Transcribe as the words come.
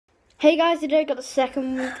Hey guys, today I got the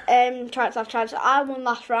second Triceratops challenge. I won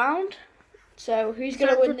last round. So who's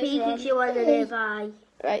going to win this round?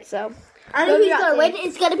 Right, so. I know who's going to win.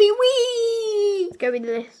 It's going to be we. It's going to be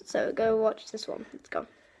this. So go watch this one. Let's go.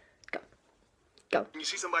 Go. Go. When you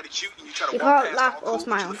see somebody cute and you try to You walk can't past laugh all or cool,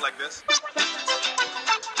 smile. you look like this.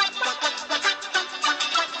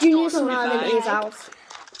 Junior's smiling in his house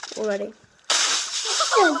already.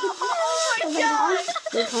 Oh my god.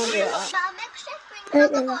 They can't do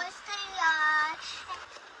that.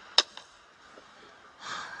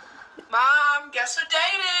 Mom, guess what day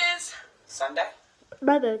it is? Sunday?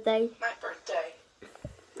 My birthday. My birthday.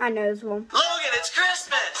 I know this one. Logan, it's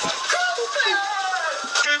Christmas!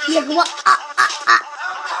 Look what?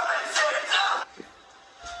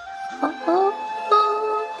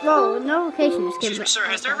 Whoa, no location just came. Excuse me, sir,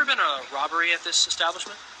 has there ever been a robbery at this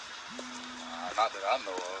establishment? Not that I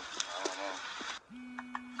know of. I don't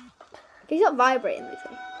know. He's got vibrating this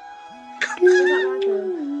thing.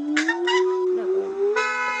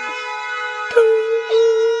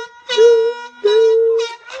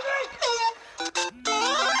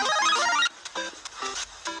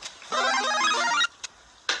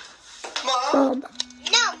 Mom.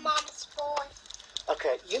 No, Mom's phone.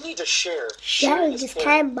 Okay, you need to share. Sharing is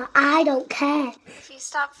kind, but I don't care. If you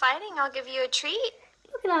stop fighting, I'll give you a treat.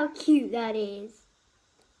 Look at how cute that is.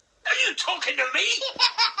 Are you talking to me?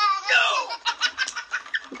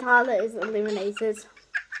 No! Tyler is eliminated.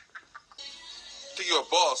 Think you're a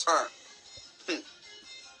boss, huh?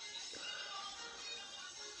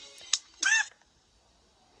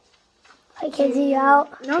 I can see you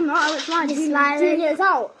out. No, I'm not. I was smiling. You're smiling. Junior's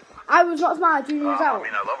out. I was not smiling. Junior's out. I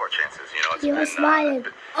love our chances. You know, it's You were been, smiling.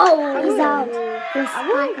 Oh, he's out. He's I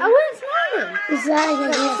wasn't smiling. He's smiling.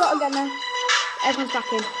 Let's start again then. Everyone's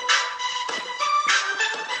back in.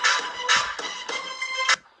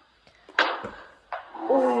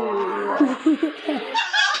 Oh. Do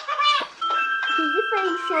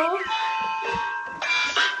your facial.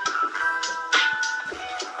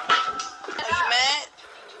 Matt?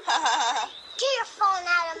 Get your phone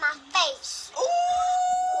out of my face.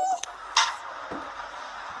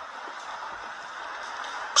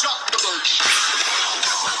 Drop the bird.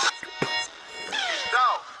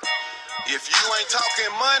 Dog, if you ain't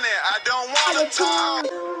talking money, I don't want to talk.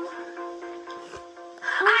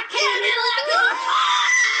 I can't be like you.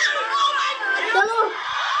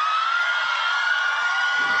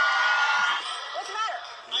 What's the matter?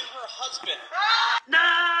 I'm her husband.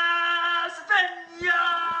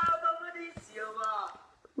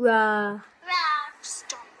 Rah.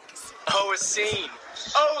 Stop. Oh, a scene.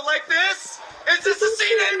 Oh, like this? Is this a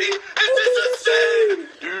scene, Andy? Is this a scene?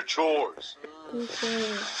 Do chores.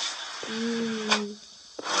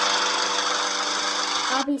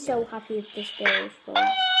 I'll be so happy if this goes for.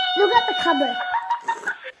 Look at the cupboard.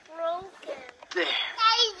 Broken. There.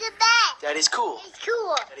 Daddy's the best. Daddy's cool. He's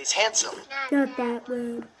cool. Daddy's handsome. Not that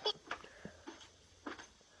one.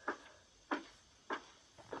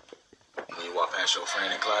 When you walk past your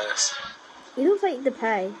friend in class, He looks like the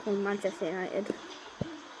pay from Manchester United.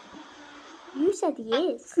 You said he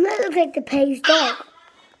is. That looks like the page dog.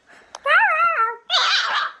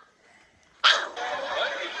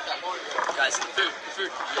 Guys, food.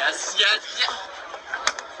 Yes.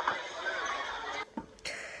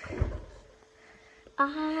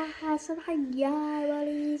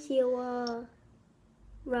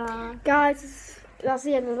 Guys, that's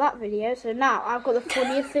the end of that video. So now I've got the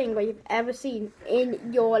funniest thing that you've ever seen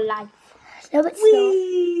in your life. No, it's not.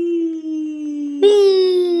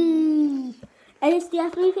 Wee. And it's the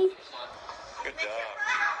movie. good job.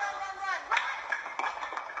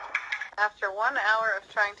 After 1 hour of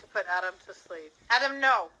trying to put Adam to sleep. Adam,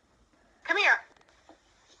 no. Come here.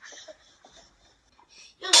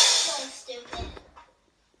 You're so stupid.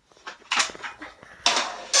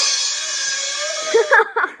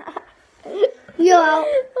 You're out.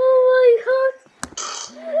 Oh my god.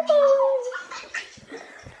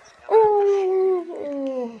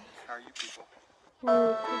 Oh. How are you people?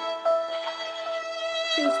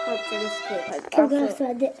 Please sponsor this kid. I'm going to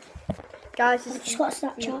send it. Guys, this Just is got the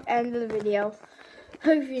Snapchat. end of the video.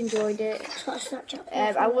 Hope you enjoyed it. Just got Snapchat.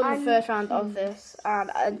 I won the first round of this, and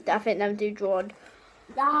I think them two drawn.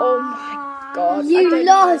 Oh my god. You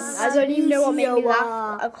lost. I don't even know what made me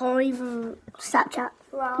laugh. I can't even. Snapchat.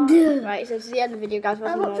 Right, so this is the end of the video, guys.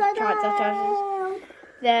 Want more challenges?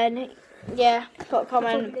 Then, yeah, put a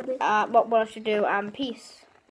comment what I should do, and peace.